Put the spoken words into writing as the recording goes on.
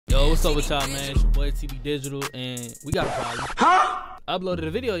what's up with y'all, man? It's your boy TB Digital, and we got a problem. Huh? I uploaded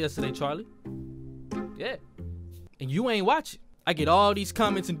a video yesterday, Charlie. Yeah. And you ain't watching. I get all these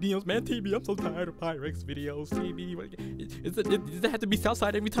comments and DMs, man, TB, I'm so tired of Pyrex videos, TB. Does it have to be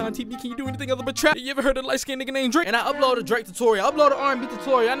Southside every time, TB? Can you do anything other but trap? You ever heard of a light-skinned nigga named Drake? And I upload a Drake tutorial, I upload an R&B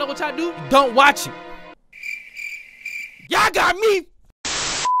tutorial. I know what y'all do? Don't watch it. Y'all got me.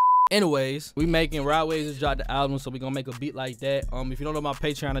 Anyways, we making Rodways just dropped the album, so we gonna make a beat like that. If you don't know my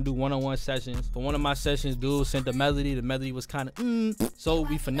Patreon, I do one-on-one sessions. For one of my sessions, dude sent the melody. The melody was kind of so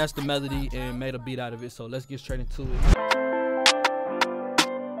we finessed the melody and made a beat out of it. So let's get straight into it.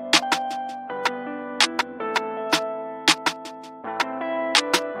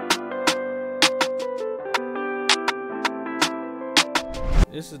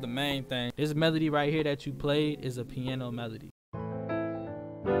 This is the main thing. This melody right here that you played is a piano melody.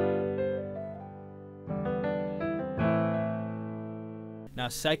 Now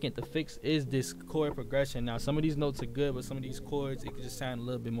second, the fix is this chord progression. Now some of these notes are good, but some of these chords, it could just sound a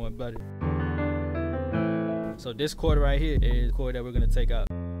little bit more better. So this chord right here is the chord that we're gonna take out.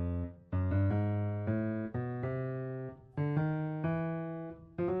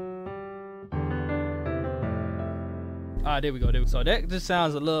 Ah, there we go, there we go. So that just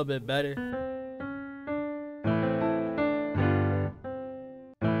sounds a little bit better.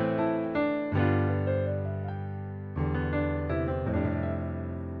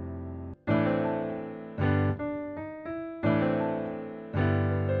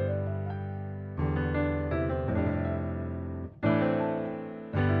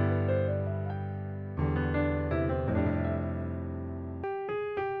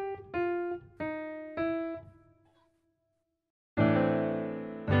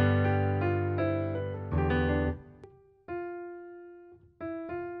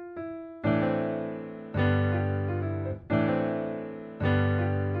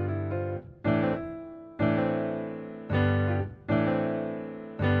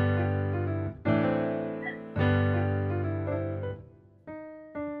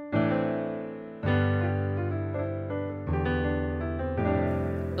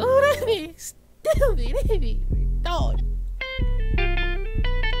 Stupid, dog.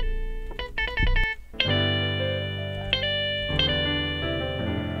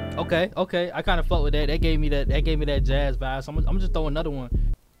 Okay, I kind of fuck with that. That gave me that jazz vibe. So I'm just throwing another one.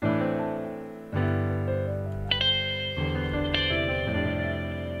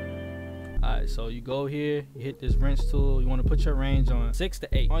 Alright, so you go here, you hit this wrench tool. You want to put your range on 6 to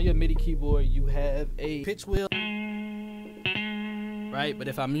 8. On your MIDI keyboard, you have a pitch wheel. Right, but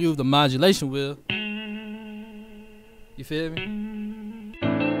if I move the modulation wheel, you feel me?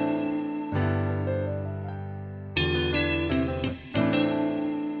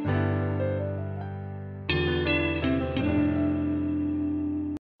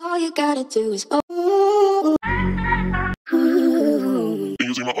 All you gotta do is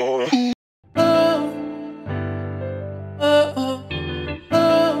using my aura.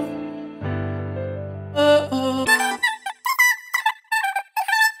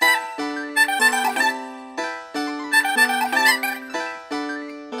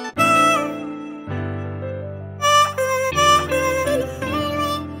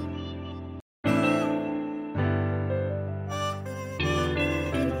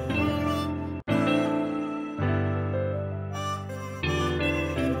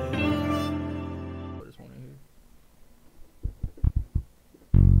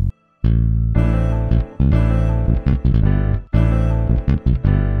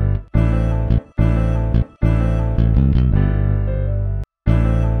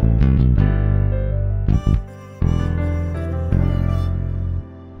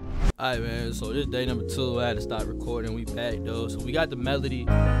 Alright, man, so this day number 2, I had to stop recording. We back though, so we got the melody.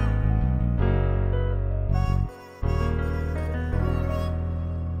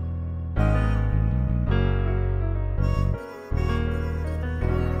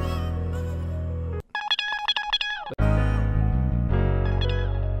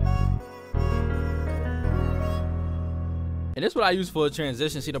 And this is what I use for a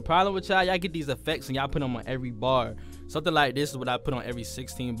transition. See, the problem with y'all get these effects and y'all put them on every bar. Something like this is what I put on every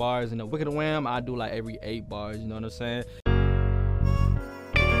 16 bars. And the Wicked Wham, I do like every 8 bars. You know what I'm saying?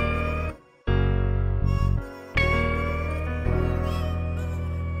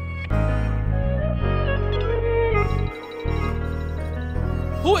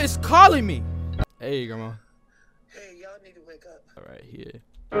 Who is calling me? Hey, grandma. Hey, y'all need to wake up. All right, here.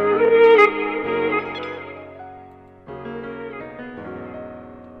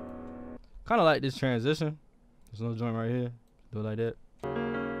 Kind of like this transition. There's no joint right here. Do it like that.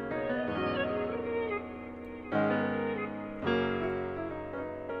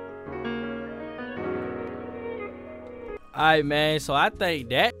 Alright, man. So I think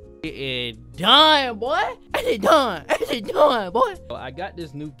that is done, boy. It's done. It's done, boy. So I got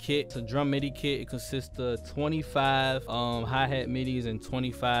this new kit. It's a drum MIDI kit. It consists of 25 hi-hat MIDIs and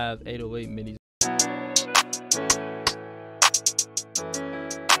 25 808 MIDIs.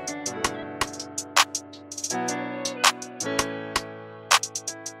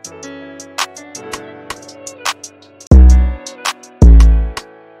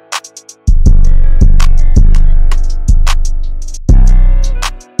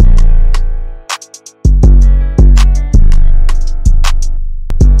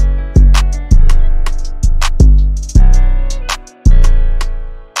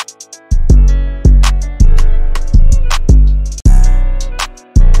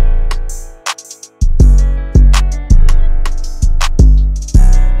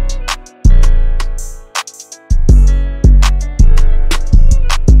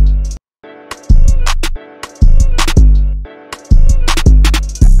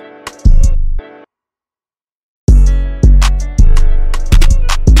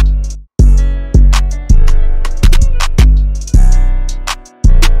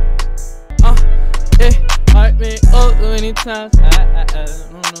 Many times I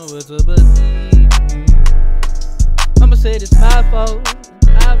don't know what to believe. I'ma say this my fault.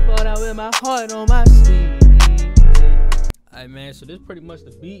 I fought out with my heart on my sleeve. Alright, man, so this is pretty much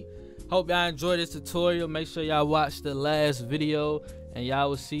the beat. Hope y'all enjoyed this tutorial. Make sure y'all watch the last video, and y'all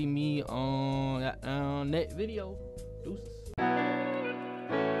will see me on that video. Deuces.